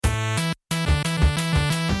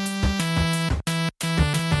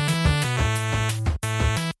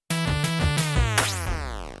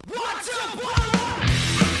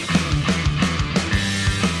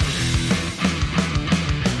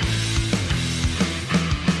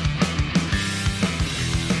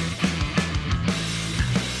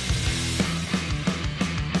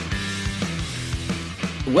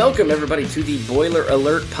Welcome, everybody, to the Boiler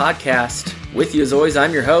Alert podcast. With you, as always,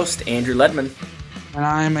 I'm your host, Andrew Ledman. And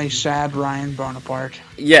I'm a sad Ryan Bonaparte.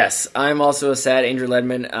 Yes, I'm also a sad Andrew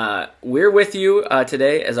Ledman. We're with you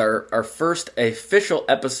today as our first official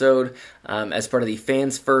episode as part of the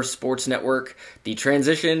Fans First Sports Network. The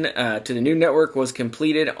transition to the new network was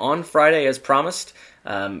completed on Friday as promised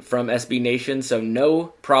from SB Nation, so no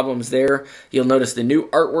problems there. You'll notice the new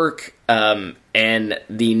artwork and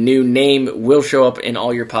the new name will show up in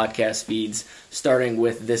all your podcast feeds starting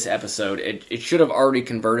with this episode. It should have already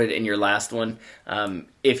converted in your last one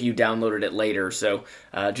if you downloaded it later. So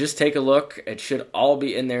just take a look. It should all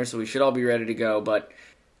be in there, so we should all be ready to go. But,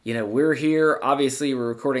 you know, we're here. Obviously, we're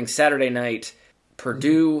recording Saturday night.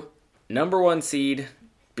 Purdue, number one seed,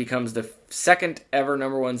 becomes the second ever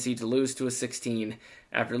number one seed to lose to a 16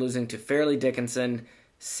 after losing to Fairleigh Dickinson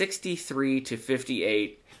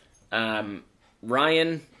 63-58.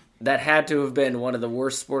 Ryan, that had to have been one of the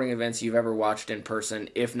worst sporting events you've ever watched in person,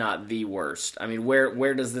 if not the worst. I mean,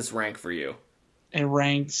 where does this rank for you? It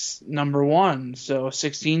ranks number one, so a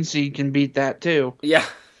 16 seed can beat that too. Yeah.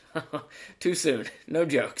 Too soon. No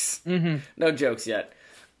jokes. Mm-hmm. No jokes yet.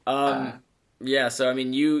 Yeah, so I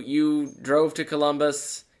mean, you drove to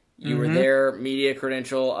Columbus. You were there, media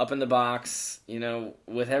credential, up in the box, you know,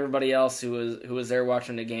 with everybody else who was there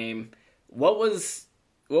watching the game. What was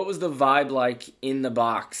the vibe like in the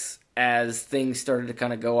box as things started to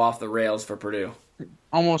kind of go off the rails for Purdue?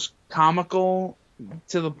 Almost comical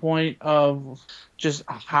to the point of just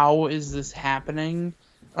how is this happening?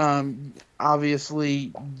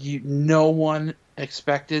 Obviously, no one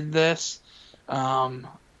expected this.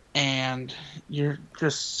 And you're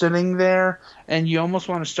just sitting there, and you almost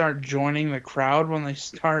want to start joining the crowd when they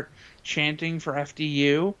start chanting for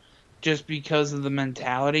FDU, just because of the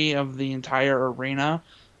mentality of the entire arena.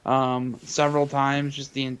 Several times,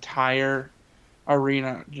 just the entire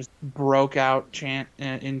arena just broke out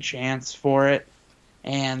in chants for it,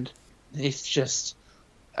 and it's just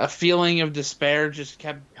a feeling of despair just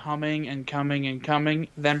kept coming and coming and coming.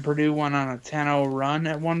 Then Purdue went on a 10-0 run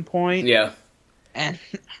at one point. Yeah. And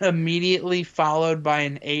immediately followed by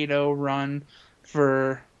an 8-0 run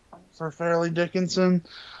for Fairleigh Dickinson.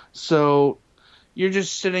 So you're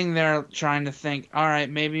just sitting there trying to think, all right,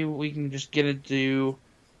 maybe we can just get it to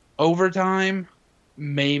overtime.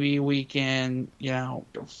 Maybe we can,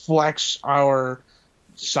 flex our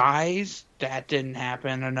size. That didn't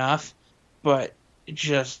happen enough. But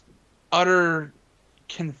just utter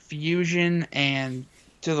confusion and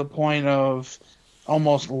to the point of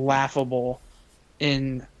almost laughable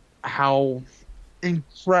in how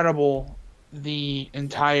incredible the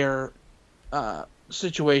entire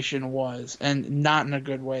situation was, and not in a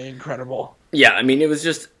good way incredible. Yeah, I mean, it was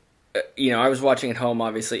just, I was watching at home,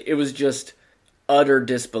 obviously. It was just utter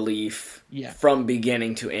disbelief from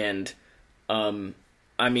beginning to end.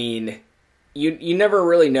 I mean, you never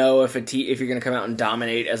really know if if you're going to come out and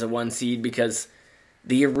dominate as a one seed, because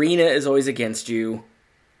the arena is always against you.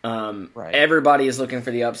 Right. Everybody is looking for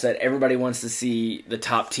the upset. Everybody wants to see the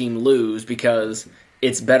top team lose because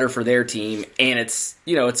it's better for their team, and it's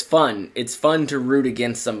fun. It's fun to root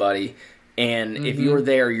against somebody, and if you're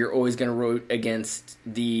there, you're always going to root against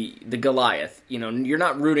the Goliath. You're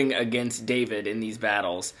not rooting against David in these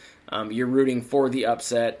battles. You're rooting for the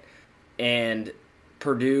upset, and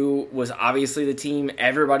Purdue was obviously the team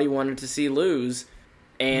everybody wanted to see lose,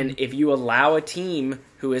 and if you allow a team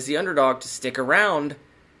who is the underdog to stick around,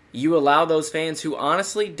 you allow those fans who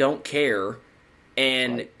honestly don't care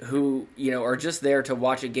and who, are just there to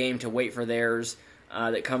watch a game, to wait for theirs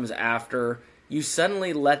that comes after. You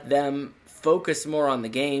suddenly let them focus more on the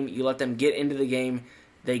game. You let them get into the game.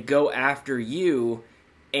 They go after you,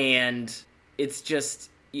 and it's just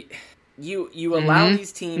you allow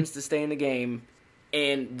these teams to stay in the game,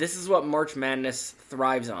 and this is what March Madness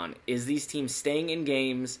thrives on, is these teams staying in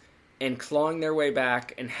games and clawing their way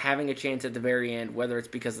back and having a chance at the very end, whether it's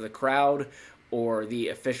because of the crowd or the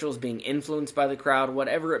officials being influenced by the crowd,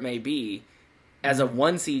 whatever it may be. As a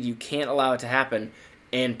one seed, you can't allow it to happen.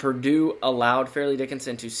 And Purdue allowed Fairleigh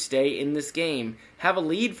Dickinson to stay in this game, have a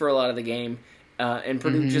lead for a lot of the game, and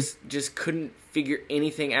Purdue just couldn't figure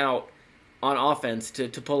anything out on offense to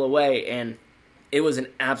pull away. And it was an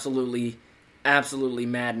absolutely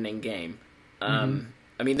maddening game. I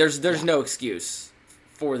mean, there's no excuse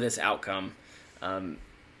for this outcome.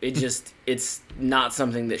 It's not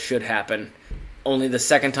something that should happen. Only the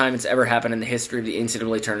second time it's ever happened in the history of the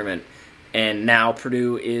NCAA tournament, and now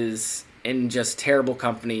Purdue is in just terrible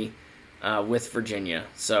company with Virginia.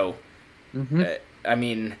 So, I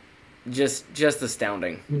mean, just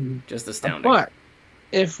astounding. Just astounding. But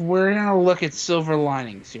if we're going to look at silver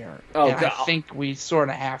linings here, and I think we sort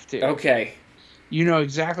of have to. Okay. You know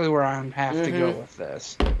exactly where I have to go with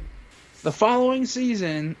this. The following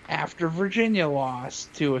season, after Virginia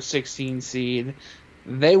lost to a 16 seed,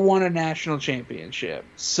 they won a national championship.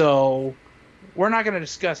 So we're not going to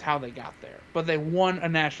discuss how they got there, but they won a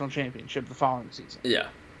national championship the following season. Yeah.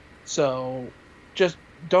 So just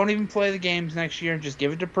don't even play the games next year. Just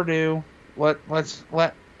give it to Purdue. Let's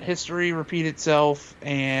let history repeat itself,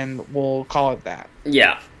 and we'll call it that.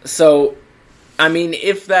 Yeah. So, I mean,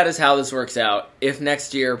 if that is how this works out, if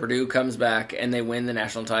next year Purdue comes back and they win the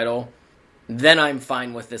national title, then I'm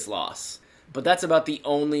fine with this loss. But that's about the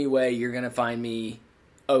only way you're going to find me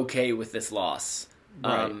okay with this loss.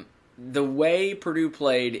 Right. The way Purdue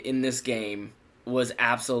played in this game was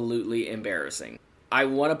absolutely embarrassing. I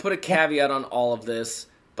want to put a caveat on all of this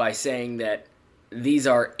by saying that these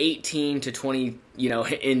are 18 to 20,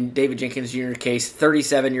 in David Jenkins Jr.'s case,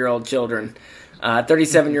 37-year-old children,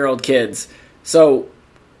 37-year-old kids. So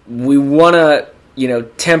we want to,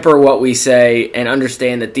 temper what we say and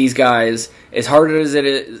understand that these guys, as hard as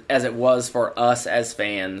it was for us as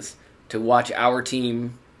fans to watch our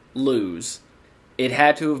team lose, it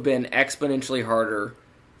had to have been exponentially harder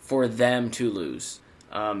for them to lose.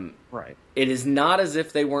 Right. It is not as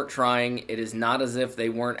if they weren't trying. It is not as if they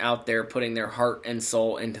weren't out there putting their heart and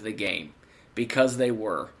soul into the game, because they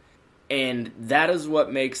were. And that is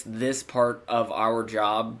what makes this part of our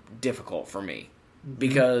job difficult for me,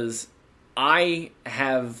 because I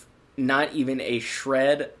have not even a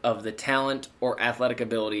shred of the talent or athletic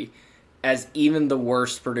ability as even the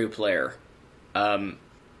worst Purdue player. Even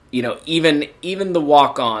the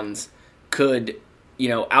walk-ons could,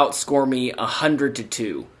 outscore me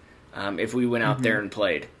 100-2 if we went out there and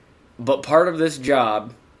played. But part of this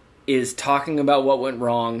job is talking about what went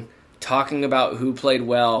wrong, talking about who played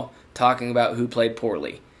well, talking about who played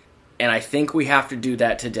poorly. And I think we have to do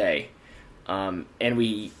that today. And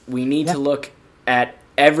we need to look at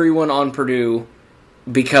everyone on Purdue,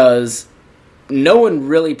 because no one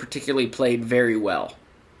really particularly played very well.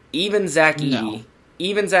 Even Zach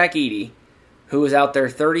Edey, who was out there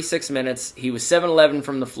 36 minutes, he was 7-11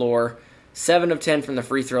 from the floor, 7 of 10 from the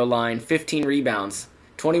free throw line, 15 rebounds,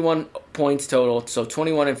 21 points total, so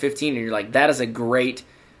 21 and 15, and you're like, that is a great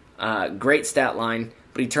stat line.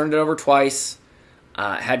 But he turned it over twice,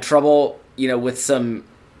 had trouble, with some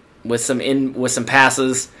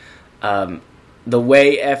passes. The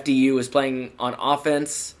way FDU was playing on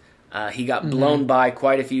offense, he got blown by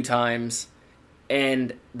quite a few times.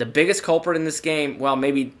 And the biggest culprit in this game, well,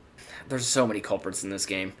 maybe there's so many culprits in this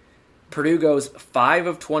game. Purdue goes 5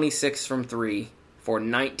 of 26 from 3 for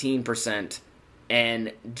 19%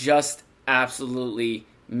 and just absolutely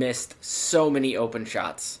missed so many open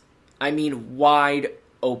shots. I mean, wide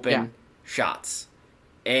open shots.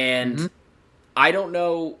 And I don't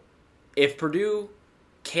know, if Purdue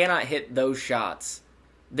cannot hit those shots,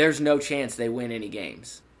 there's no chance they win any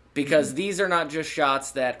games. Because these are not just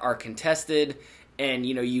shots that are contested and,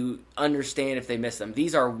 you understand if they miss them.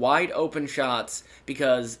 These are wide open shots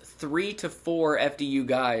because 3 to 4 FDU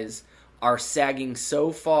guys are sagging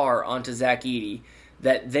so far onto Zach Edey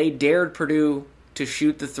that they dared Purdue to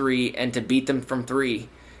shoot the 3 and to beat them from 3.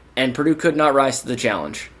 And Purdue could not rise to the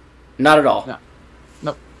challenge. Not at all.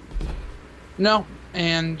 No.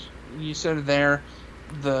 And you said it there,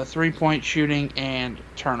 the 3-point shooting and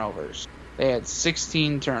turnovers. They had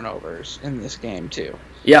 16 turnovers in this game, too.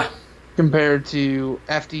 Yeah. Compared to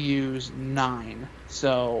FDU's 9.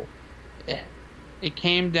 So it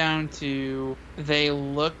came down to they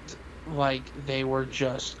looked like they were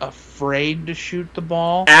just afraid to shoot the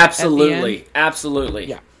ball. Absolutely.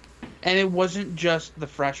 Yeah. And it wasn't just the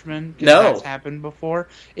freshmen, because No. that's happened before.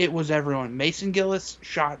 It was everyone. Mason Gillis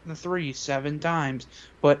shot the 3 7 times,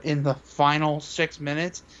 but in the final 6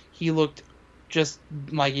 minutes, he looked just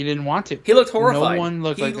like he didn't want to. He looked horrified. No one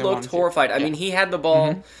looked like they wanted horrified. to. I mean, he had the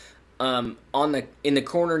ball in the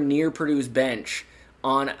corner near Purdue's bench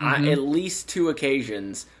on at least 2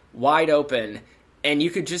 occasions, wide open, and you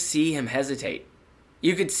could just see him hesitate.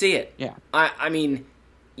 You could see it. Yeah. I mean,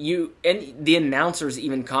 and the announcers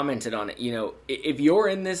even commented on it. If you're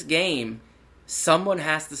in this game, someone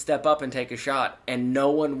has to step up and take a shot, and no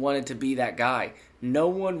one wanted to be that guy. No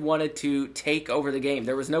one wanted to take over the game.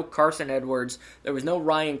 There was no Carson Edwards. There was no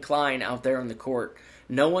Ryan Klein out there on the court.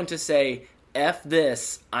 No one to say, F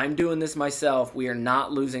this, I'm doing this myself, we are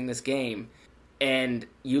not losing this game. And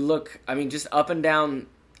you look, just up and down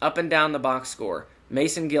the box score.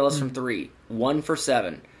 Mason Gillis from 3, 1 for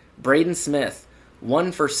 7. Braden Smith,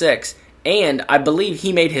 1 for 6. And I believe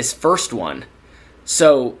he made his first one.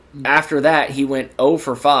 So after that, he went 0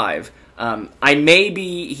 for 5. He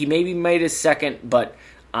maybe made his second, but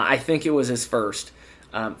I think it was his first.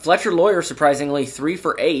 Fletcher Lawyer, surprisingly, 3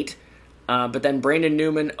 for 8. But then Brandon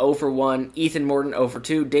Newman, 0 for 1. Ethan Morton, 0 for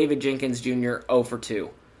 2. David Jenkins Jr., 0 for 2.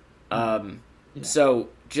 So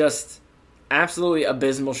just absolutely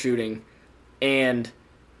abysmal shooting. And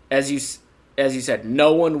as you said,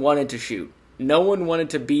 no one wanted to shoot. No one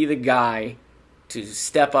wanted to be the guy to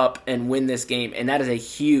step up and win this game. And that is a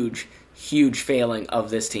huge, huge failing of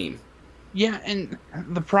this team. Yeah, and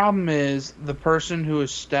the problem is the person who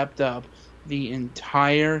has stepped up the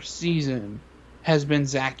entire season has been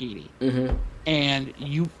Zach Edey. Mm-hmm. And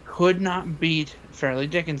you could not beat Fairleigh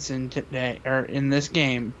Dickinson today or in this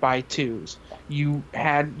game by twos. You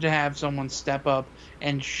had to have someone step up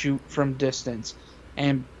and shoot from distance.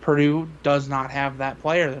 And Purdue does not have that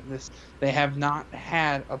player. They have not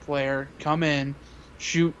had a player come in,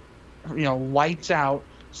 shoot, lights out,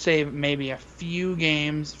 save maybe a few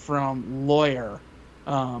games from Lawyer,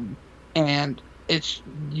 and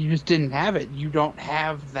you just didn't have it. You don't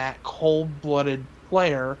have that cold-blooded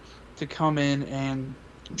player to come in and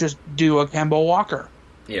just do a Kemba Walker.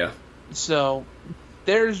 Yeah. So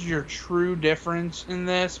there's your true difference in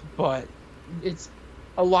this, but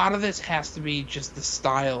a lot of this has to be just the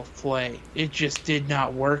style of play. It just did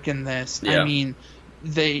not work in this. Yeah. I mean,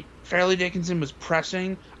 Fairleigh Dickinson was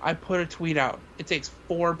pressing. I put a tweet out. It takes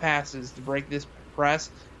 4 passes to break this press,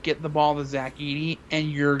 get the ball to Zach Edey,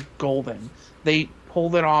 and you're golden. They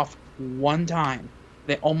pulled it off one time.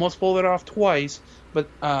 They almost pulled it off twice, but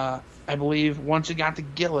I believe once it got to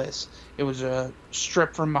Gillis, it was a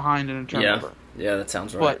strip from behind and a turnover. Yeah, that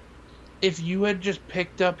sounds right. But if you had just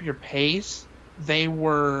picked up your pace, they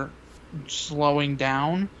were slowing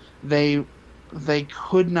down. They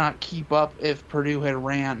could not keep up if Purdue had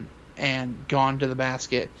ran and gone to the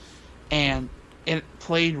basket. And it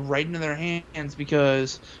played right into their hands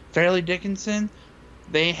because Fairleigh Dickinson,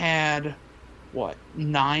 they had,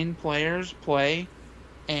 9 players play,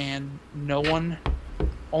 and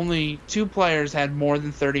only 2 players had more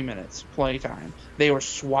than 30 minutes play time. They were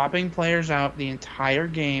swapping players out the entire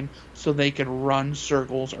game so they could run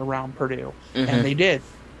circles around Purdue. Mm-hmm. And they did.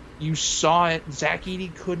 You saw it. Zach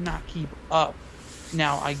Edey could not keep up.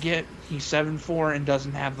 Now, I get he's 7'4" and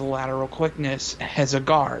doesn't have the lateral quickness as a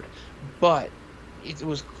guard, but it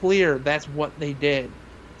was clear that's what they did.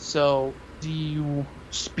 So, do you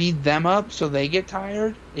speed them up so they get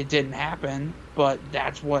tired? It didn't happen, but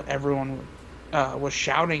that's what everyone was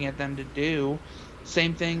shouting at them to do.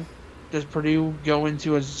 Same thing, does Purdue go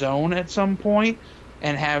into a zone at some point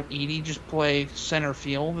and have Edey just play center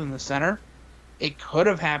field in the center? It could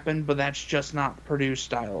have happened, but that's just not Purdue's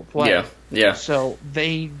style of play. Yeah. So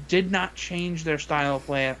they did not change their style of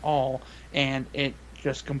play at all, and it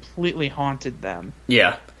just completely haunted them.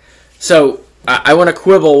 Yeah. So I want to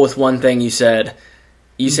quibble with one thing you said.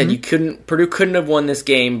 You said Purdue couldn't have won this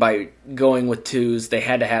game by going with twos. They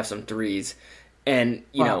had to have some threes. And,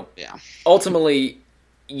 ultimately,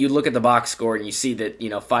 you look at the box score and you see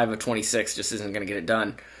that, 5 of 26 just isn't going to get it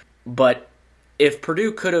done. But if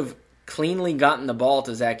Purdue could have cleanly gotten the ball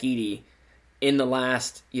to Zach Edey in the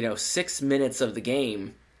last, 6 minutes of the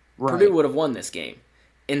game, right, Purdue would have won this game.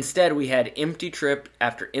 Instead, we had empty trip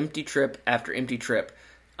after empty trip after empty trip.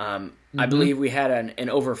 I believe we had an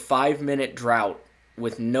over 5-minute drought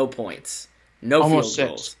with no points, no almost field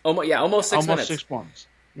goals. Almost 6 minutes. Almost 6 points.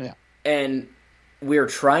 Yeah. And we're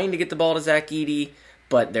trying to get the ball to Zach Edey,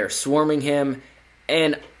 but they're swarming him.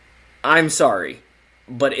 And I'm sorry,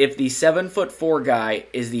 but if the 7'4" guy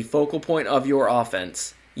is the focal point of your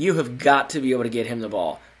offense, you have got to be able to get him the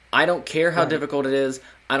ball. I don't care how difficult it is.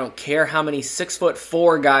 I don't care how many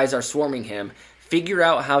 6'4" guys are swarming him. Figure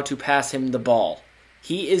out how to pass him the ball.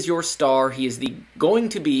 He is your star. He is going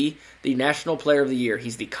to be the National Player of the Year.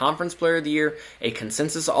 He's the Conference Player of the Year, a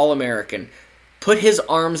consensus All-American. Put his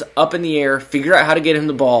arms up in the air, figure out how to get him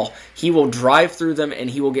the ball. He will drive through them, and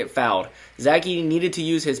he will get fouled. Zach Edey needed to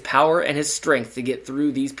use his power and his strength to get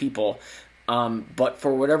through these people. But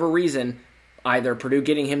for whatever reason, either Purdue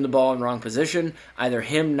getting him the ball in the wrong position, either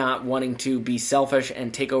him not wanting to be selfish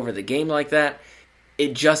and take over the game like that,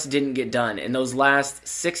 it just didn't get done. In those last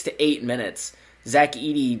 6 to 8 minutes, Zach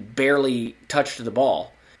Edey barely touched the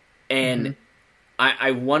ball. And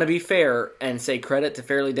I want to be fair and say credit to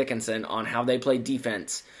Fairleigh Dickinson on how they played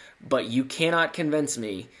defense, but you cannot convince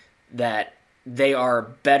me that they are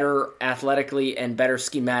better athletically and better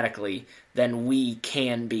schematically than we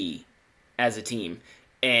can be as a team.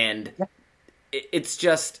 And it's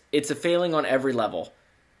a failing on every level.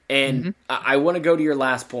 And I want to go to your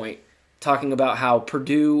last point, talking about how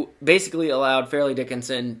Purdue basically allowed Fairleigh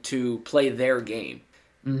Dickinson to play their game.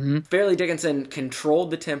 Mm-hmm. Fairleigh Dickinson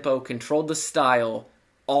controlled the tempo, controlled the style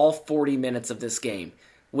all 40 minutes of this game,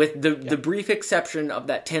 with the brief exception of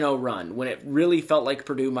that 10-0 run when it really felt like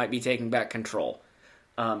Purdue might be taking back control.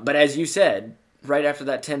 But as you said, right after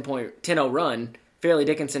that 10-0 run, Fairleigh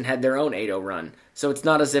Dickinson had their own 8-0 run. So it's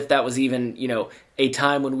not as if that was even, a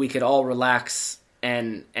time when we could all relax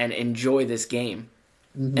and enjoy this game.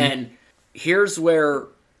 Mm-hmm. And here's where,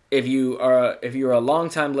 if you're a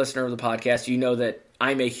longtime listener of the podcast, you know that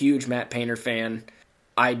I'm a huge Matt Painter fan.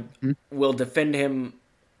 I will defend him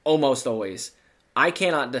almost always. I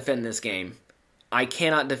cannot defend this game. I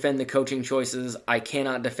cannot defend the coaching choices. I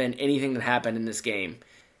cannot defend anything that happened in this game,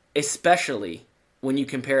 especially when you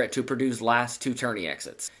compare it to Purdue's last 2 tourney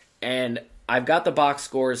exits. And I've got the box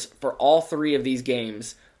scores for all 3 of these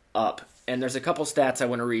games up, and there's a couple stats I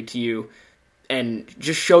want to read to you and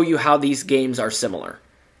just show you how these games are similar.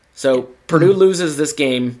 So Purdue loses this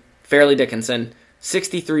game, Fairleigh Dickinson,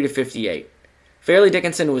 63-58. Fairleigh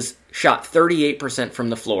Dickinson was shot 38% from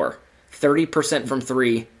the floor, 30% from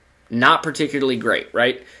 3, not particularly great,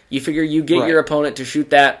 right? You figure you get your opponent to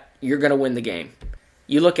shoot that, you're going to win the game.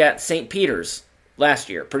 You look at St. Peter's last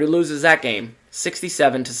year. Purdue loses that game,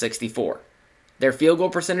 67-64. Their field goal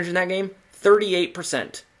percentage in that game,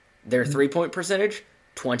 38%. Their three-point percentage,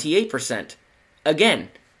 28%. Again,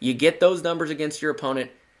 you get those numbers against your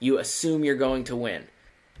opponent, you assume you're going to win.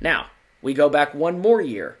 Now, we go back one more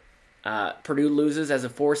year. Purdue loses as a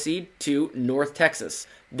 4 seed to North Texas.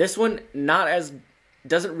 This one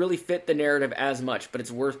doesn't really fit the narrative as much, but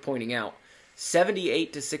it's worth pointing out.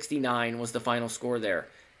 78-69 was the final score there.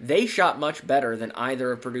 They shot much better than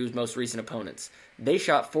either of Purdue's most recent opponents. They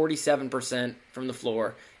shot 47% from the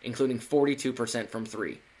floor, including 42% from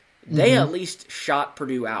 3. They at least shot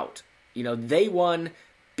Purdue out. They won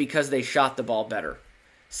because they shot the ball better.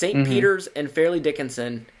 St. Peter's and Fairleigh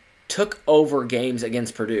Dickinson took over games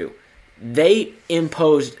against Purdue. They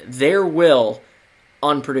imposed their will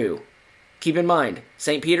on Purdue. Keep in mind,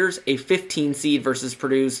 St. Peter's a 15 seed versus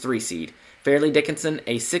Purdue's 3 seed. Fairleigh Dickinson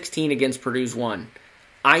a 16 against Purdue's 1.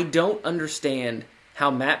 I don't understand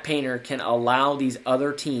how Matt Painter can allow these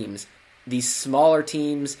other teams, these smaller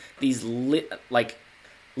teams, these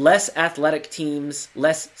less athletic teams,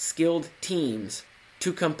 less skilled teams,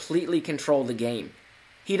 to completely control the game.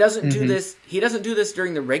 He doesn't do this. He doesn't do this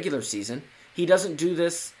during the regular season. He doesn't do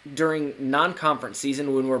this during non-conference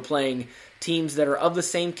season when we're playing teams that are of the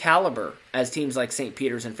same caliber as teams like St.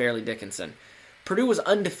 Peter's and Fairleigh Dickinson. Purdue was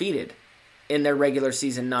undefeated in their regular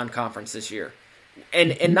season non-conference this year.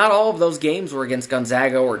 And not all of those games were against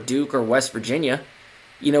Gonzaga or Duke or West Virginia.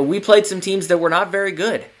 We played some teams that were not very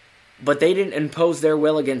good, but they didn't impose their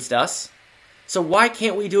will against us. So why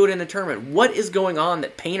can't we do it in the tournament? What is going on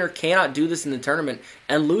that Painter cannot do this in the tournament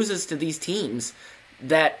and loses to these teams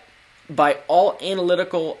that, by all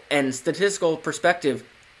analytical and statistical perspective,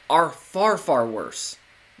 are far, far worse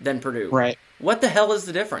than Purdue? Right. What the hell is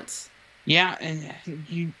the difference? Yeah, and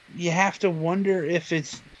you have to wonder if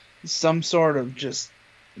it's some sort of just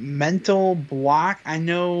mental block. I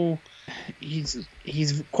know he's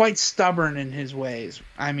quite stubborn in his ways.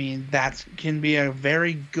 I mean, that can be a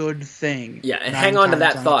very good thing. Yeah, and hang on to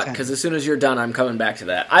that thought, because as soon as you're done, I'm coming back to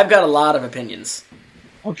that. I've got a lot of opinions.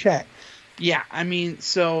 Okay. Yeah, I mean,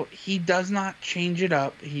 so he does not change it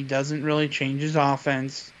up. He doesn't really change his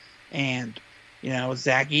offense. And,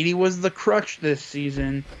 Zach Edey was the crutch this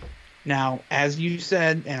season. Now, as you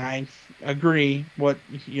said, and I agree,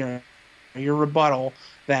 your rebuttal,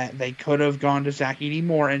 that they could have gone to Zach Edey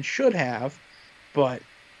more and should have, but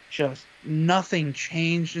just nothing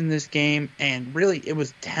changed in this game, and really it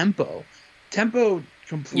was tempo. Tempo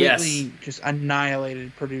completely just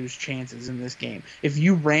annihilated Purdue's chances in this game. If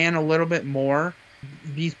you ran a little bit more,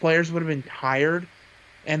 these players would have been tired,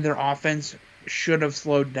 and their offense should have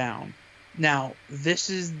slowed down. Now, this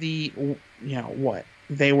is the,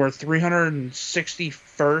 they were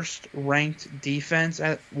 361st ranked defense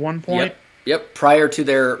at one point. Yep. Prior to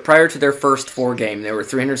their first 4 game, they were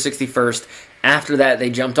 361st. After that, they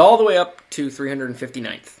jumped all the way up to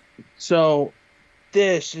 359th. So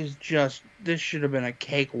this should have been a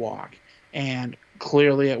cakewalk, and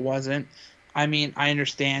clearly it wasn't. I mean, I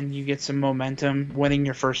understand you get some momentum winning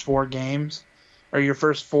your first 4 games, or your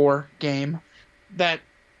first 4 game. That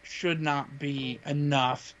should not be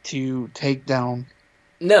enough to take down.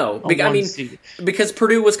 No, because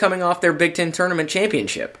Purdue was coming off their Big Ten tournament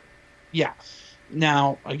championship. Yeah.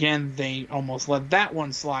 Now, again, they almost let that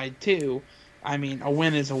one slide too. I mean, a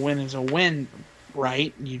win is a win,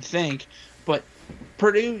 right? You'd think. But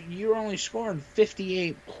Purdue, you're only scoring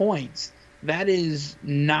 58 points. that is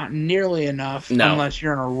not nearly enough No. unless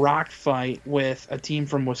you're in a rock fight with a team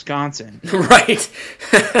from Wisconsin. Right.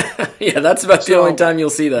 Yeah, that's about the only time you'll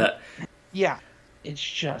see that. Yeah, it's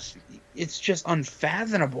just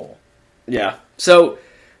unfathomable. Yeah. So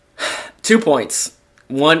 2 points.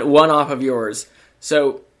 One off of yours.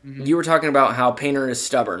 So you were talking about how Painter is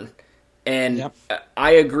stubborn. And Yep.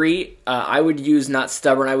 I agree. I would use not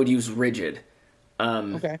stubborn, I would use rigid.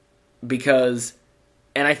 Okay. Because,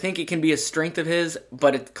 and I think it can be a strength of his,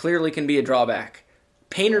 but it clearly can be a drawback.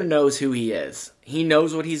 Painter knows who he is. He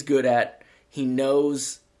knows what he's good at. He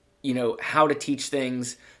knows, how to teach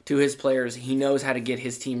things to his players. He knows how to get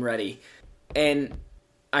his team ready. And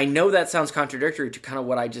I know that sounds contradictory to kind of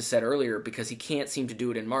what I just said earlier because he can't seem to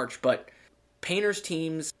do it in March, but Painter's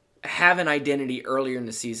teams have an identity earlier in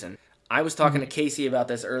the season. I was talking to Casey about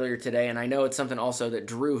this earlier today, and I know it's something also that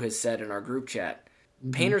Drew has said in our group chat.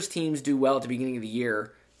 Painter's teams do well at the beginning of the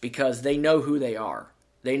year because they know who they are.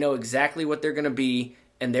 They know exactly what they're going to be,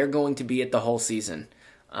 and they're going to be it the whole season.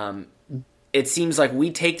 It seems like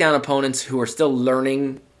we take down opponents who are still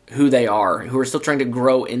learning who they are, who are still trying to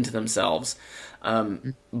grow into themselves.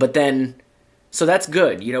 But then, so that's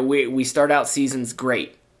good. We start out seasons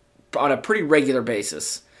great on a pretty regular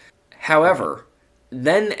basis. However,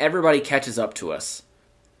 then everybody catches up to us.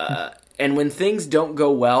 And when things don't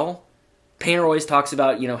go well, Painter always talks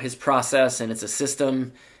about, his process, and it's a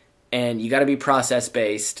system, and you got to be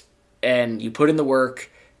process-based, and you put in the work,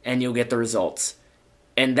 and you'll get the results.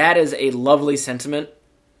 And that is a lovely sentiment,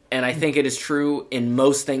 and I think it is true in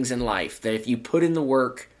most things in life, that if you put in the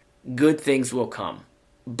work, good things will come.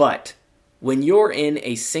 But when you're in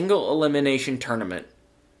a single elimination tournament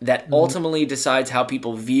that ultimately decides how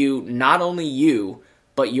people view not only you,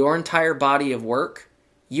 but your entire body of work,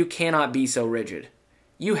 you cannot be so rigid.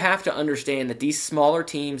 You have to understand that these smaller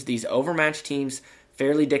teams, these overmatched teams,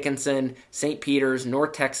 Fairleigh Dickinson, St. Peter's,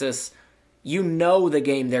 North Texas, you know the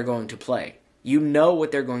game they're going to play. You know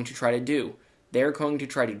what they're going to try to do. They're going to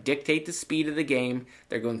try to dictate the speed of the game.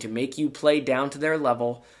 They're going to make you play down to their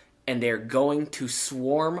level, and they're going to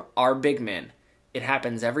swarm our big men. It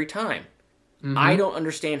happens every time. I don't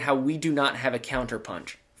understand how we do not have a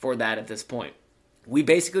counterpunch for that at this point. We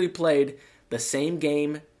basically played the same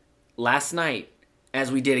game last night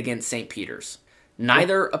as we did against St. Peter's.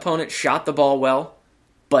 Neither opponent shot the ball well,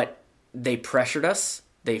 but they pressured us,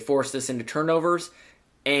 they forced us into turnovers,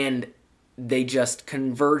 and they just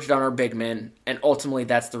converged on our big men, and ultimately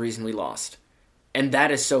that's the reason we lost. And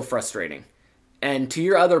that is so frustrating. And to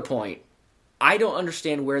your other point, I don't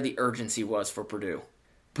understand where the urgency was for Purdue.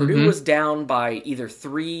 Purdue was down by either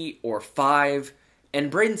 3 or 5, and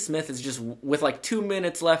Braden Smith is just, with like 2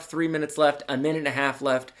 minutes left, 3 minutes left, a minute and a half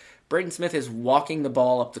left, Braden Smith is walking the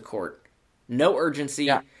ball up the court. No urgency.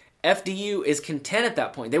 Yeah. FDU is content at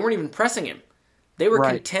that point. They weren't even pressing him. They were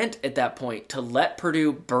content at that point to let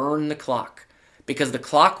Purdue burn the clock because the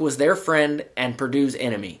clock was their friend and Purdue's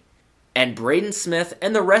enemy. And Braden Smith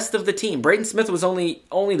and the rest of the team, Braden Smith was only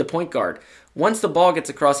the point guard. Once the ball gets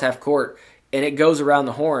across half court and it goes around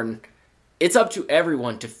the horn, it's up to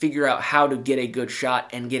everyone to figure out how to get a good shot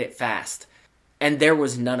and get it fast. And there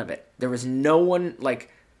was none of it. There was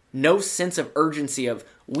no sense of urgency of,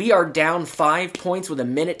 we are down 5 points with a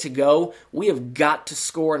minute to go. We have got to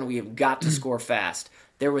score, and we have got to score fast.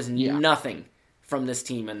 There was nothing from this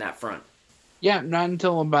team in that front. Yeah, not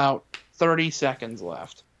until about 30 seconds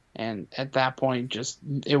left. And at that point,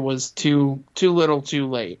 it was too little too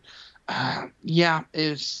late. The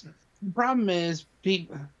problem is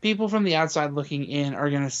people from the outside looking in are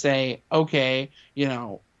going to say, okay,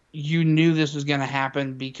 you knew this was going to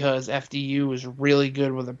happen because FDU was really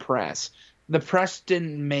good with the press. The press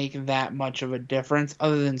didn't make that much of a difference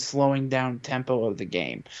other than slowing down tempo of the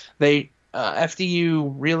game.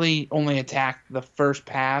 FDU really only attacked the first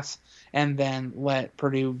pass and then let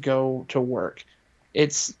Purdue go to work.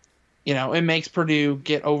 It makes Purdue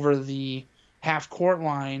get over the half court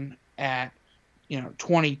line at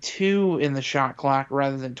 22 in the shot clock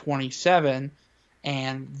rather than 27.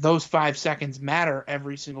 And those 5 seconds matter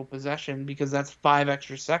every single possession because that's 5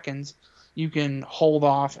 extra seconds you can hold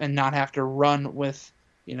off and not have to run with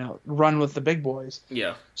the big boys.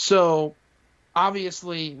 Yeah. So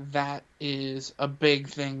obviously that is a big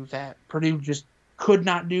thing that Purdue just could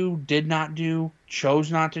not do, did not do, chose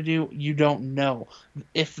not to do. You don't know.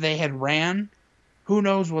 If they had ran, who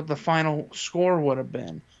knows what the final score would have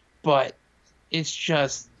been. But it's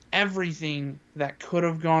just everything that could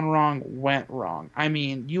have gone wrong went wrong. I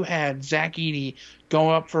mean, you had Zach Edey go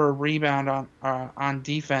up for a rebound on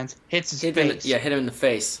defense, hits his face. Hit him in the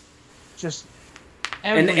face. Just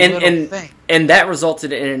every little thing. And that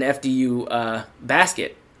resulted in an FDU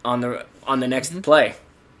basket on the on the next play.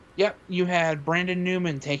 Yep, you had Brandon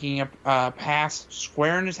Newman taking a pass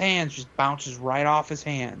square in his hands, just bounces right off his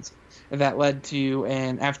hands. And that led to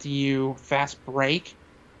an FDU fast break.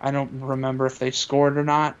 I don't remember if they scored or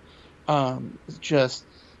not. Just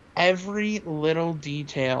every little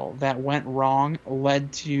detail that went wrong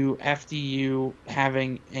led to FDU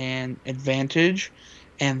having an advantage,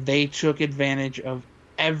 and they took advantage of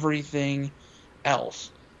everything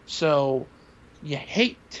else. So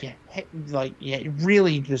it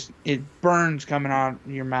really just, it burns coming out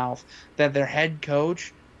of your mouth that their head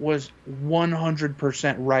coach was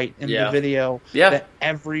 100% right in the video that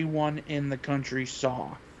everyone in the country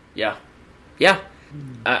saw. Yeah.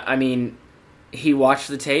 I mean, he watched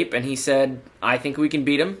the tape and he said, I think we can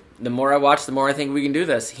beat him. The more I watch, the more I think we can do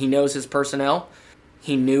this. He knows his personnel.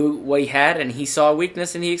 He knew what he had, and he saw a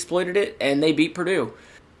weakness, and he exploited it, and they beat Purdue.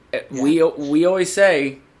 Yeah. We always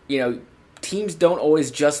say, teams don't always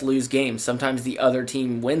just lose games. Sometimes the other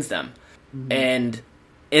team wins them. Mm-hmm. And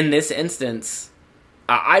in this instance,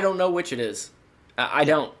 I don't know which it is. I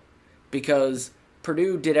don't. Because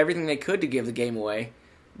Purdue did everything they could to give the game away,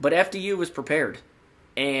 but FDU was prepared.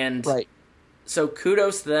 And so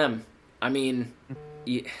kudos to them. I mean,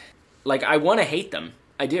 I want to hate them.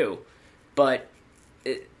 I do. But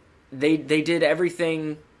they did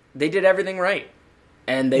everything. They did everything right.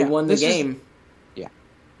 And they won the game.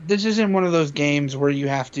 This isn't one of those games where you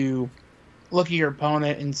have to look at your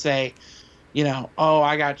opponent and say, oh,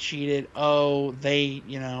 I got cheated. Oh, they,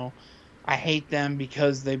 I hate them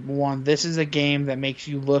because they won. This is a game that makes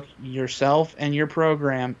you look yourself and your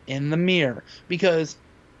program in the mirror. Because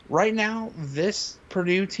right now, this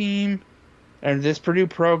Purdue team, or this Purdue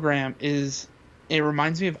program it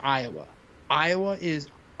reminds me of Iowa. Iowa is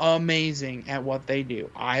amazing at what they do.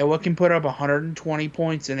 Iowa can put up 120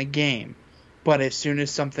 points in a game. But as soon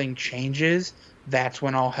as something changes, that's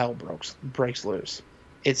when all hell breaks loose.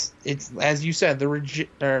 It's as you said, the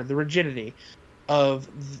rigidity of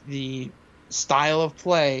the style of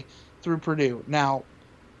play through Purdue. Now,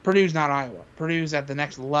 Purdue's not Iowa. Purdue's at the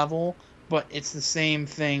next level, but it's the same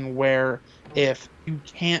thing where if you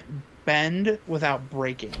can't bend without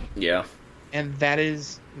breaking. Yeah. And that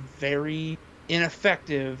is very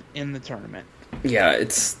ineffective in the tournament. Yeah,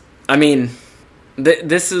 this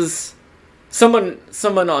is...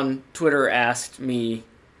 Someone on Twitter asked me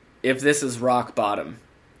if this is rock bottom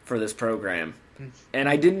for this program, and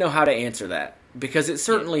I didn't know how to answer that because it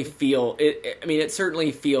certainly feels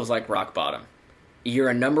like rock bottom. You're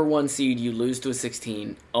a number 1 seed, you lose to a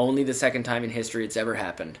 16, only the second time in history it's ever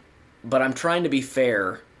happened. But I'm trying to be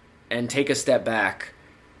fair and take a step back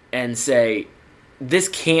and say this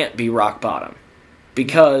can't be rock bottom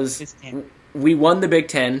because we won the Big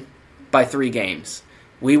Ten by 3 games.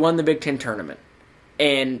 We won the Big Ten tournament.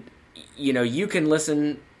 And, you can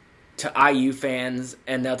listen to IU fans,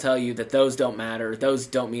 and they'll tell you that those don't matter. Those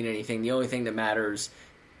don't mean anything. The only thing that matters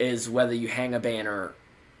is whether you hang a banner,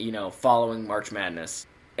 following March Madness.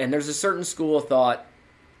 And there's a certain school of thought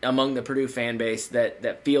among the Purdue fan base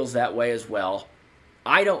that feels that way as well.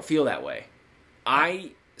 I don't feel that way.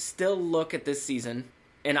 I still look at this season,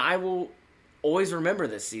 and I will always remember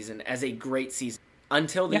this season as a great season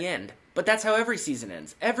until the end. But that's how every season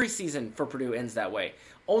ends. Every season for Purdue ends that way.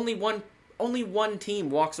 Only one team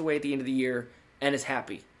walks away at the end of the year and is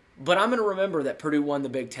happy. But I'm going to remember that Purdue won the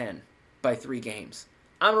Big Ten by 3 games.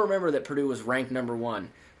 I'm going to remember that Purdue was ranked number 1,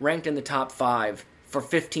 ranked in the top 5 for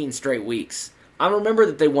 15 straight weeks. I remember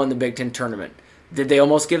that they won the Big Ten tournament. Did they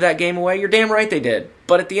almost give that game away? You're damn right they did.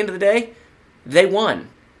 But at the end of the day, they won.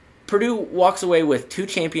 Purdue walks away with 2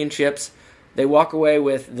 championships. They walk away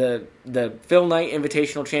with the Phil Knight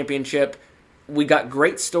Invitational Championship. We got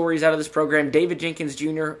great stories out of this program. David Jenkins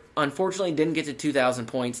Jr. unfortunately didn't get to 2,000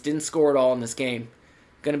 points, didn't score at all in this game.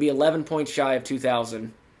 Going to be 11 points shy of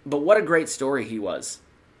 2,000. But what a great story he was.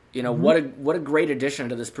 What a great addition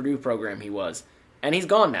to this Purdue program he was. And he's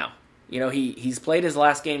gone now. He's played his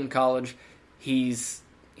last game in college. He's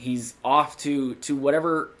off to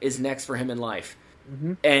whatever is next for him in life.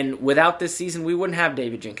 Mm-hmm. And without this season, we wouldn't have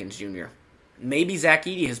David Jenkins Jr. Maybe Zach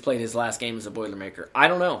Edey has played his last game as a Boilermaker. I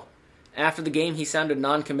don't know. After the game, he sounded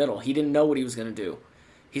non-committal. He didn't know what he was going to do.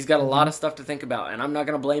 He's got a lot of stuff to think about, and I'm not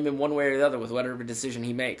going to blame him one way or the other with whatever decision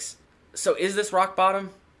he makes. So is this rock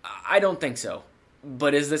bottom? I don't think so.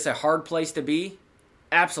 But is this a hard place to be?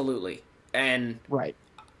 Absolutely. And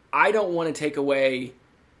I don't want to take away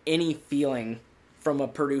any feeling from a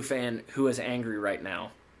Purdue fan who is angry right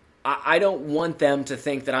now. I don't want them to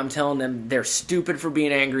think that I'm telling them they're stupid for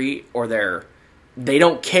being angry or they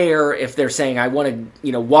don't care if they're saying I want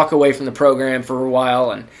to walk away from the program for a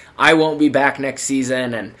while and I won't be back next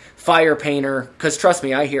season and fire Painter. Because trust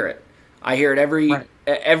me, I hear it. I hear it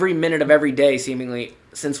every minute of every day, seemingly,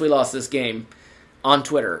 since we lost this game, on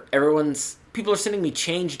Twitter. People are sending me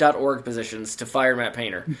change.org positions to fire Matt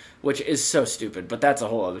Painter, which is so stupid, but that's a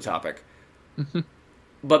whole other topic.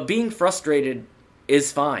 But being frustrated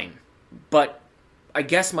is fine. But I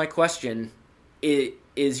guess my question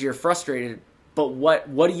is you're frustrated, but what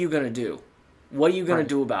are you going to do? What are you going to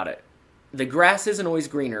do about it? The grass isn't always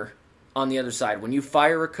greener on the other side. When you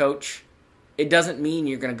fire a coach, it doesn't mean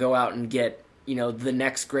you're going to go out and get, the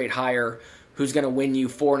next great hire who's going to win you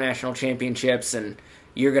 4 national championships and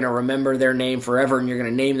you're going to remember their name forever and you're going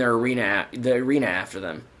to name the arena after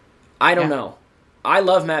them. I don't know. I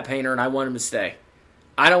love Matt Painter and I want him to stay.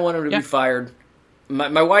 I don't want him to be fired.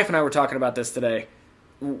 My wife and I were talking about this today.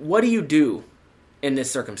 What do you do in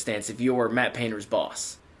this circumstance if you're Matt Painter's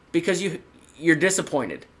boss? Because you're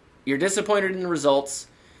disappointed. You're disappointed in the results.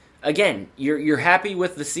 Again, you're happy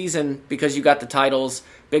with the season because you got the titles,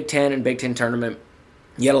 Big Ten and Big Ten tournament.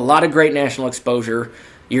 You had a lot of great national exposure.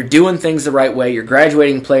 You're doing things the right way. You're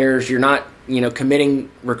graduating players. You're not,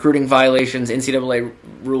 committing recruiting violations, NCAA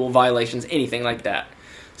rule violations, anything like that.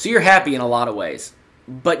 So you're happy in a lot of ways.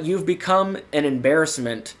 But you've become an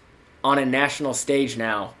embarrassment on a national stage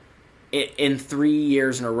now in 3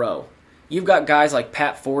 years in a row. You've got guys like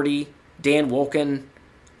Pat Forty, Dan Wolken.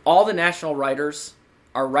 All the national writers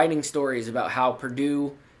are writing stories about how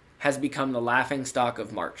Purdue has become the laughingstock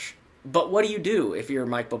of March. But what do you do if you're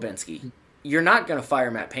Mike Bobinski? You're not going to fire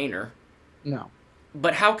Matt Painter. No.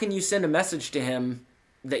 But how can you send a message to him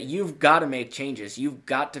that you've got to make changes? You've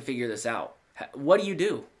got to figure this out. What do you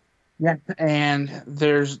do? Yeah, and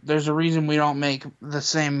there's a reason we don't make the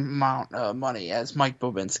same amount of money as Mike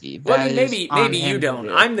Bobinski. Well, maybe you don't.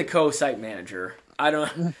 I'm the co-site manager. I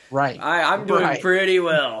don't. Right. I'm doing pretty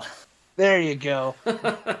well. There you go.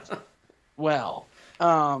 Well,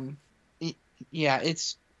 yeah,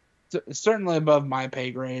 it's certainly above my pay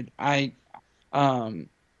grade. That's the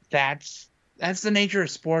nature of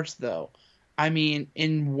sports, though. I mean,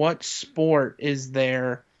 in what sport is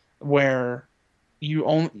there where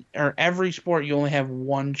every sport you only have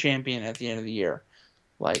one champion at the end of the year?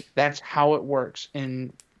 Like, that's how it works.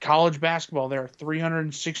 In college basketball, there are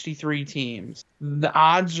 363 teams. The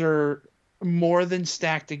odds are more than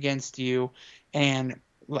stacked against you, and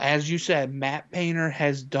as you said, Matt Painter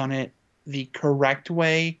has done it the correct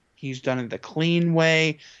way. He's done it the clean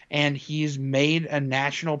way, and he's made a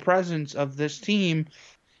national presence of this team.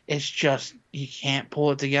 It's just you can't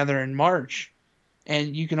pull it together in March.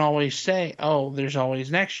 And you can always say, oh, there's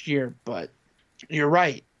always next year, but you're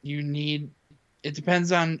right. It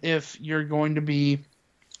depends on if you're going to be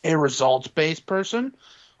a results-based person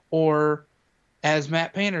or, as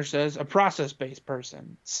Matt Painter says, a process-based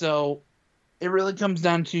person. So it really comes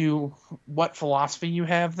down to what philosophy you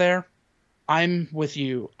have there. I'm with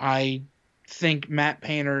you. I think Matt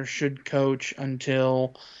Painter should coach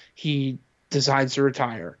until he decides to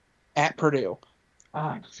retire at Purdue.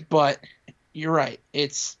 But you're right.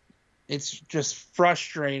 It's just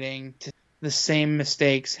frustrating to the same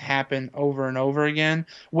mistakes happen over and over again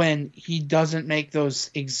when he doesn't make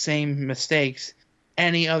those same mistakes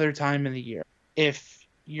any other time in the year. If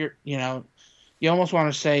you almost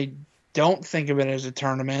want to say, don't think of it as a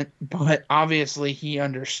tournament, but obviously he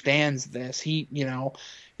understands this.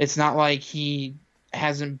 It's not like he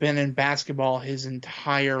hasn't been in basketball his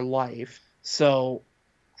entire life. So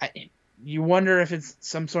you wonder if it's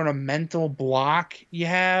some sort of mental block you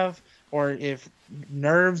have or if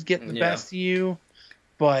nerves get the best of you.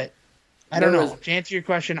 But I don't know. To answer your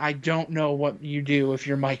question, I don't know what you do if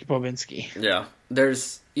you're Mike Bobinski. Yeah.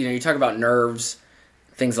 You talk about nerves,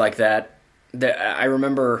 things like that. I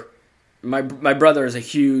remember my brother is a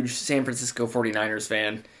huge San Francisco 49ers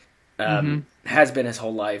fan, has been his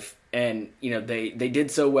whole life. And, they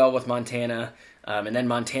did so well with Montana, and then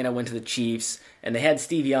Montana went to the Chiefs, and they had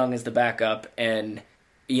Steve Young as the backup. And,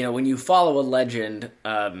 when you follow a legend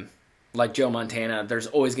like Joe Montana, there's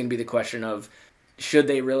always going to be the question of, should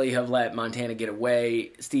they really have let Montana get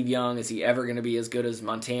away? Steve Young, is he ever going to be as good as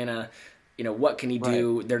Montana? What can he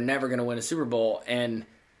do? Right. They're never going to win a Super Bowl. And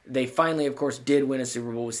they finally, of course, did win a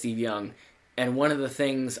Super Bowl with Steve Young. And one of the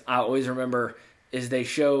things I always remember is they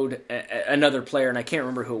showed another player, and I can't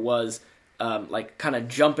remember who it was, kind of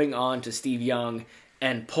jumping on to Steve Young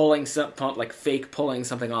and pulling fake pulling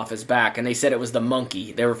something off his back. And they said it was the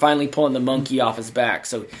monkey. They were finally pulling the monkey off his back.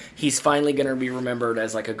 So he's finally going to be remembered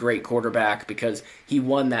as like a great quarterback because he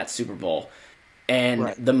won that Super Bowl.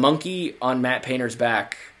 And the monkey on Matt Painter's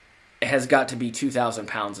back has got to be 2,000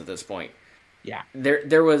 pounds at this point. Yeah.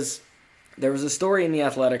 There was a story in The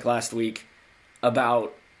Athletic last week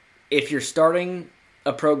about if you're starting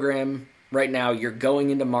a program right now, you're going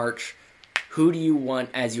into March who do you want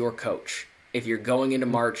as your coach? If you're going into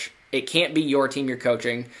March, it can't be your team you're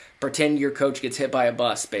coaching. Pretend your coach gets hit by a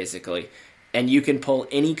bus, basically. And you can pull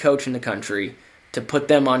any coach in the country to put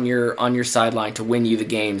them on your sideline to win you the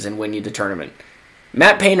games and win you the tournament.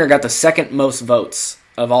 Matt Painter got the second most votes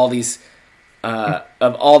of all these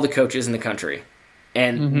of all the coaches in the country.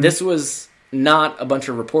 And this was not a bunch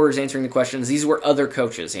of reporters answering the questions. These were other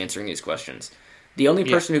coaches answering these questions. The only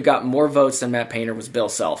person who got more votes than Matt Painter was Bill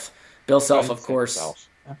Self. Bill Self, of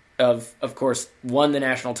course, won the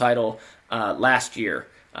national title last year.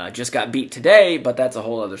 Just got beat today, but that's a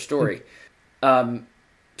whole other story.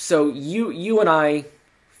 So you and I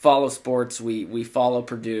follow sports. We follow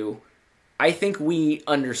Purdue. I think we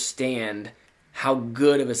understand how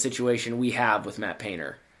good of a situation we have with Matt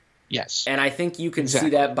Painter. Yes. And I think you can see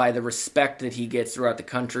that by the respect that he gets throughout the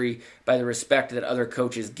country, by the respect that other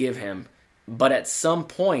coaches give him. But at some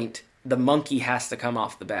point, the monkey has to come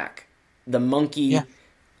off the back. The monkey,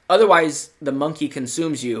 otherwise the monkey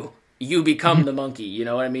consumes you. You become the monkey, you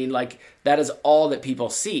know what I mean? Like, that is all that people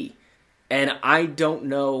see. And I don't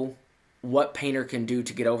know what Painter can do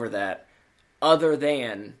to get over that other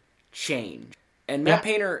than change. And Matt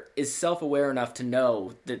Painter is self-aware enough to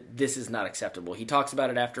know that this is not acceptable. He talks about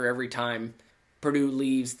it after every time Purdue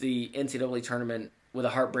leaves the NCAA tournament with a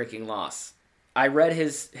heartbreaking loss. I read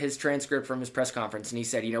his transcript from his press conference, and he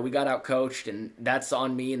said, we got out-coached, and that's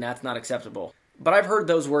on me, and that's not acceptable. But I've heard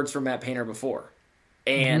those words from Matt Painter before.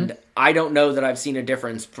 And I don't know that I've seen a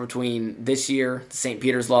difference between this year, the St.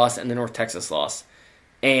 Peter's loss, and the North Texas loss.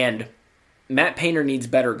 And Matt Painter needs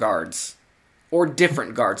better guards. Or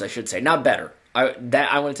different guards, I should say. Not better.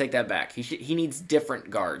 I want to take that back. He needs different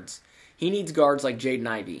guards. He needs guards like Jaden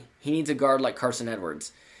Ivey. He needs a guard like Carson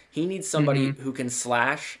Edwards. He needs somebody who can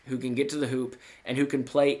slash, who can get to the hoop, and who can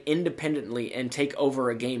play independently and take over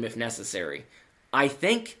a game if necessary. I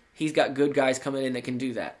think he's got good guys coming in that can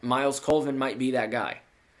do that. Miles Colvin might be that guy.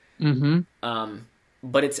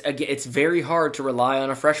 But it's very hard to rely on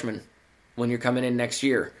a freshman when you're coming in next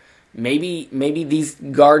year. Maybe these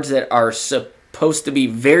guards that are supposed to be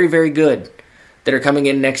very, very good that are coming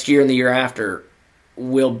in next year and the year after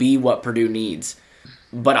will be what Purdue needs.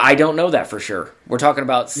 But I don't know that for sure. We're talking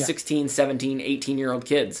about 16, 17, 18-year-old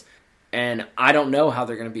kids. And I don't know how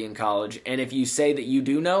they're going to be in college. And if you say that you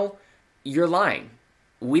do know, you're lying.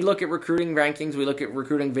 We look at recruiting rankings. We look at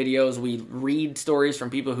recruiting videos. We read stories from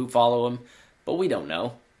people who follow them. But we don't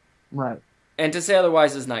know. Right. And to say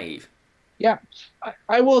otherwise is naive. Yeah.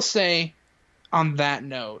 I will say, on that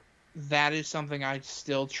note, that is something I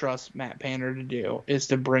still trust Matt Painter to do, is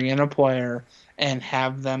to bring in a player and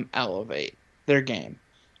have them elevate their game.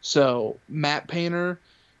 So Matt Painter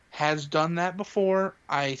has done that before.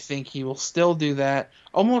 I think he will still do that,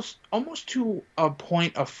 almost to a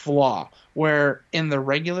point of flaw, where in the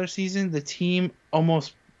regular season the team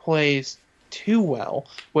almost plays too well,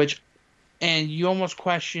 and you almost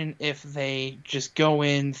question if they just go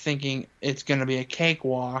in thinking it's going to be a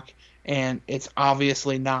cakewalk, and it's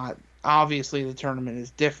obviously not. Obviously the tournament is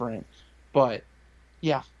different, but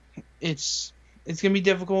yeah, it's going to be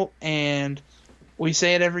difficult, and we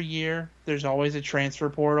say it every year. There's always a transfer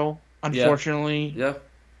portal. Unfortunately,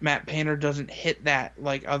 Matt Painter doesn't hit that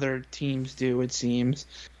like other teams do, it seems.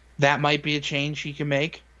 That might be a change he can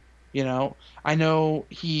make. I know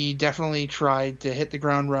he definitely tried to hit the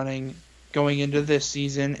ground running going into this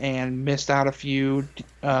season and missed out a few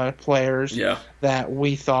players that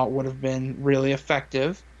we thought would have been really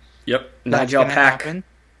effective. Yep. Nigel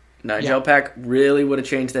Pack really would have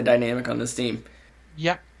changed the dynamic on this team.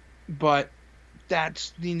 Yep. But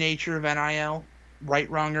that's the nature of NIL. Right,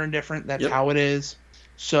 wrong, or indifferent. That's how it is.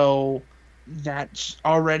 So that's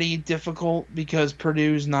already difficult because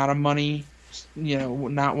Purdue's not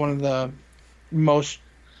not one of the most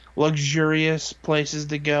luxurious places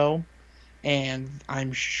to go. And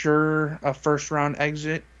I'm sure a first-round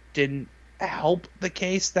exit didn't help the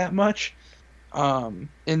case that much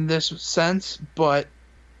in this sense. But,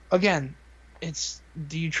 again,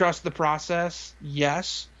 do you trust the process?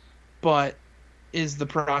 Yes. But is the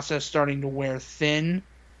process starting to wear thin?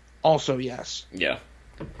 Also, yes. Yeah.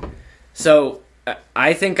 So,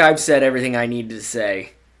 I think I've said everything I need to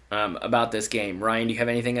say about this game. Ryan, do you have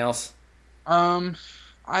anything else?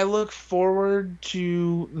 I look forward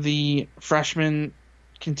to the freshmen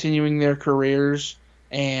continuing their careers,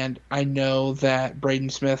 and I know that Braden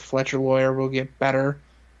Smith, Fletcher Lawyer will get better,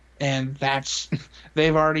 and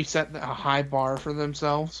they've already set a high bar for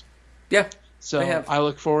themselves. Yeah, so I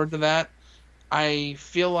look forward to that. I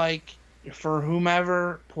feel like for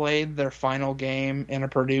whomever played their final game in a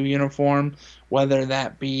Purdue uniform, whether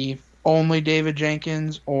that be only David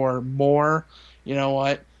Jenkins or more, you know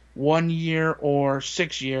what? 1 year or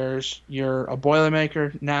 6 years, you're a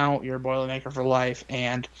Boilermaker. Now you're a Boilermaker for life.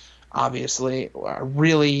 And obviously, I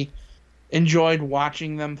really enjoyed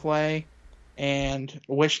watching them play and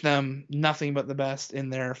wish them nothing but the best in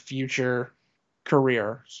their future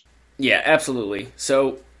careers. Yeah, absolutely.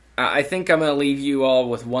 So I think I'm going to leave you all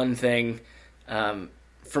with one thing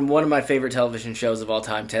from one of my favorite television shows of all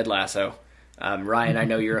time, Ted Lasso. Ryan, I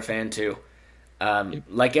know you're a fan too.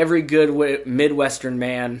 Like every good Midwestern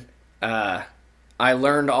man, I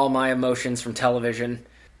learned all my emotions from television,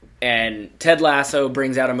 and Ted Lasso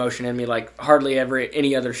brings out emotion in me like hardly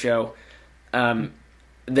any other show.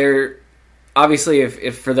 There, obviously,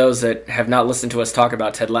 if for those that have not listened to us talk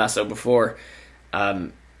about Ted Lasso before,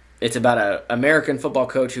 it's about an American football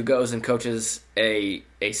coach who goes and coaches a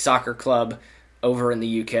soccer club over in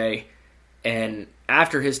the UK, and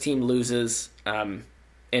after his team loses,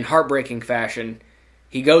 in heartbreaking fashion,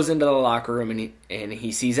 he goes into the locker room and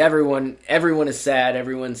he sees everyone is sad,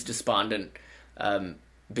 everyone's despondent,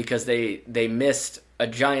 because they missed a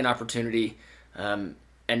giant opportunity, and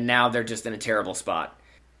now they're just in a terrible spot.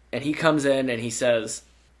 And he comes in and he says,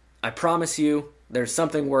 "I promise you, there's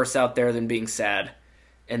something worse out there than being sad,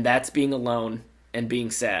 and that's being alone and being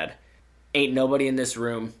sad. Ain't nobody in this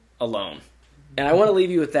room alone." And I want to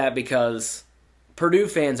leave you with that because Purdue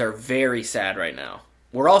fans are very sad right now.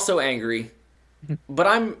 We're also angry, but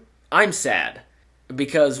I'm sad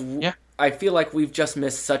because I feel like we've just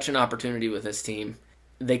missed such an opportunity with this team.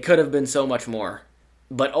 They could have been so much more.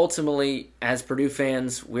 But ultimately, as Purdue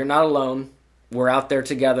fans, we're not alone. We're out there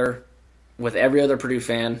together with every other Purdue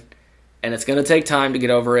fan, and it's going to take time to get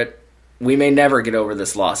over it. We may never get over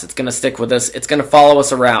this loss. It's going to stick with us. It's going to follow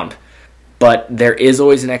us around. But there is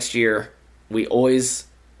always next year. We always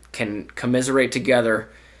can commiserate together.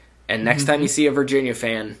 And next time you see a Virginia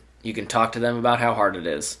fan, you can talk to them about how hard it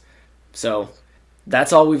is. So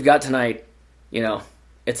that's all we've got tonight. You know,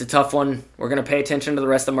 it's a tough one. We're going to pay attention to the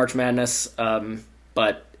rest of March Madness,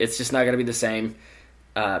 but it's just not going to be the same.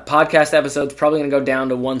 Podcast episodes probably going to go down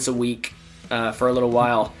to once a week for a little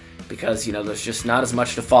while because, you know, there's just not as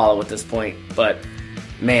much to follow at this point. But,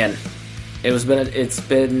 man, it's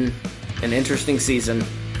been an interesting season.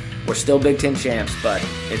 We're still Big Ten champs, but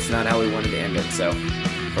it's not how we wanted to end it. So,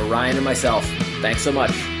 for Ryan and myself, thanks so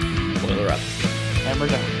much. Boiler up. Hammer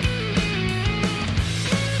down.